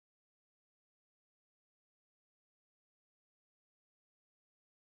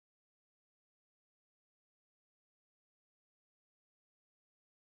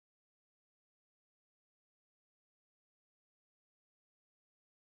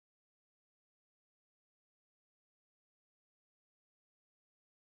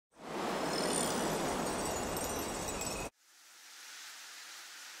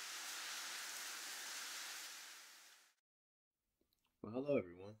Well, hello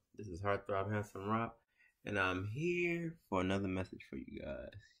everyone. This is Hearthrob Handsome Rob, and I'm here for another message for you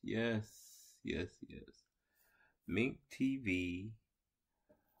guys. Yes. Mink TV,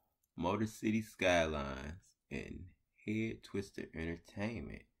 Motor City Skylines, and Head Twister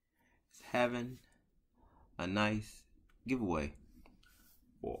Entertainment is having a nice giveaway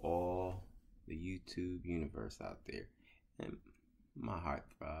for all the YouTube universe out there. And my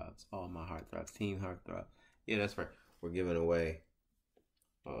Heartthrobs, all my Heartthrobs, Team Hearthrob. Yeah, that's right. We're giving away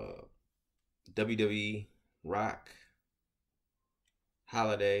WWE Rock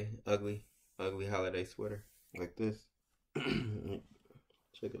holiday ugly holiday sweater like this.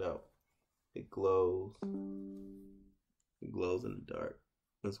 Check it out. It glows. It glows in the dark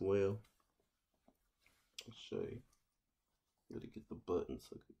as well. I'll show you. Gotta get the button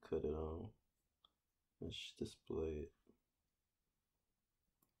so I can cut it on. Let's display it.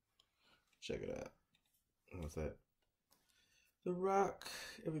 Check it out. What's that? The Rock,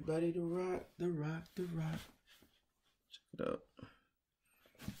 everybody, the Rock. Check it out.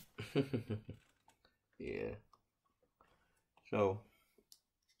 Yeah. So,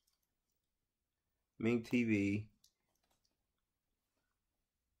 Mink TV,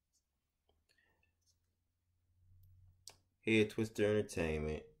 Head Twister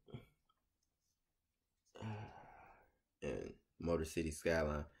Entertainment, and Motor City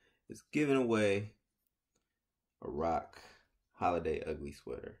Skyline is giving away a Rock holiday ugly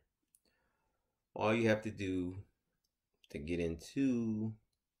sweater. All you have to do to get into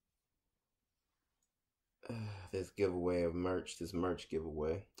this giveaway of merch, this merch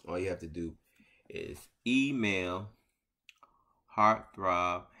giveaway, all you have to do is email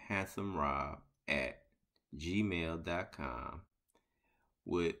heartthrobhandsomerob@gmail.com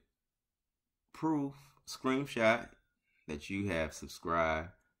with proof, screenshot that you have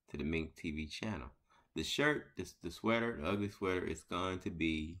subscribed to the Mink TV channel. The shirt, the sweater, the ugly sweater is going to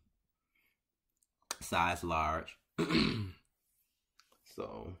be size large.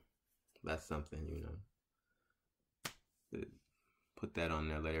 So that's something, you know. Put that on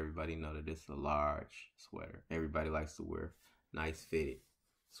there. Let everybody know that it's a large sweater. Everybody likes to wear nice fitted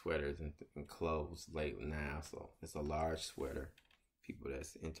sweaters and clothes late now. So it's a large sweater. People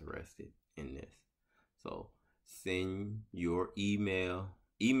that's interested in this. So send your email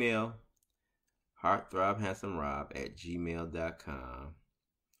heartthrobhandsomerob@gmail.com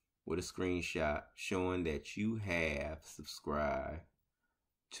with a screenshot showing that you have subscribed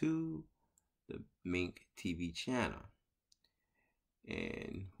to the Mink TV channel.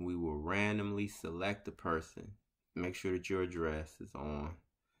 And we will randomly select a person. Make sure that your address is on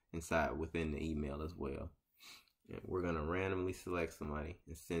inside within the email as well. And we're going to randomly select somebody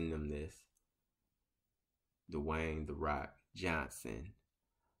and send them this Dwayne "The Rock" Johnson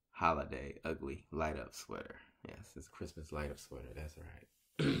holiday ugly light up sweater. Yes, it's Christmas light up sweater. That's right.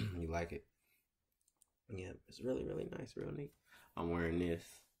 You like it? Yeah, it's really, really nice, real neat. I'm wearing this,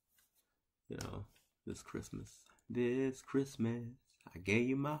 you know, this Christmas. I gave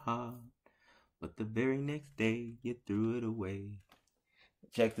you my heart, but the very next day you threw it away.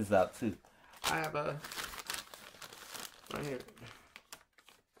 Check this out too. I have a right here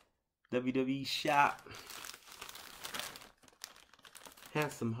WWE Shop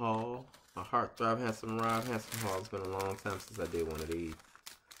Handsome Haul. A Hearthrob Handsome Rob Handsome Haul. It's been a long time since I did one of these.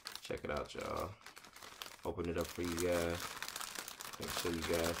 Check it out, y'all. Open it up for you guys. Let me show you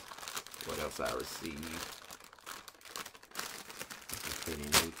guys what else I received. This is pretty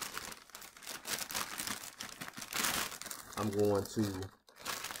neat. I'm going to,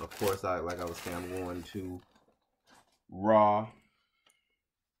 of course, like I was saying, I'm going to Raw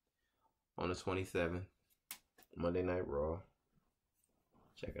on the 27th. Monday Night Raw.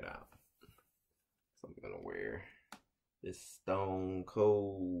 Check it out. So I'm gonna wear this Stone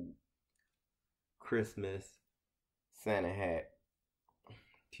Cold Christmas Santa hat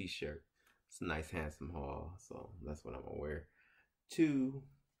t-shirt. It's a nice handsome haul, so that's what I'm gonna wear to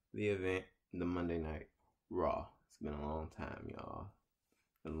the event, the Monday Night Raw. It's been a long time, y'all.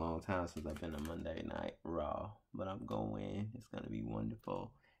 It's been a long time since I've been a Monday Night Raw, but I'm going. It's gonna be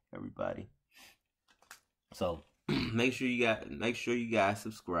wonderful, everybody. So make sure you guys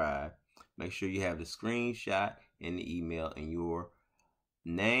subscribe. Make sure you have the screenshot and the email and your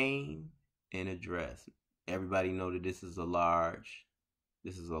name and address. Everybody know that this is a large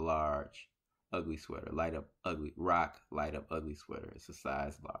ugly sweater. Light up ugly Rock light up ugly sweater. It's a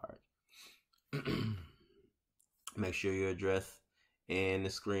size large. Make sure your address and the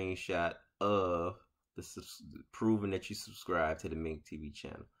screenshot of proving that you subscribe to the Mink TV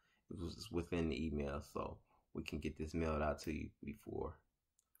channel. It was within the email, so we can get this mailed out to you before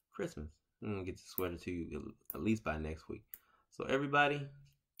Christmas. I'm gonna get the sweater to you at least by next week. So everybody,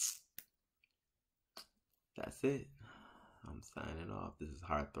 that's it. I'm signing off. This is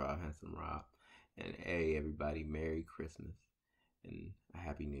Hearthrob Handsome Rob. And hey, everybody, Merry Christmas and a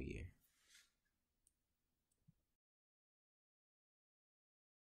Happy New Year.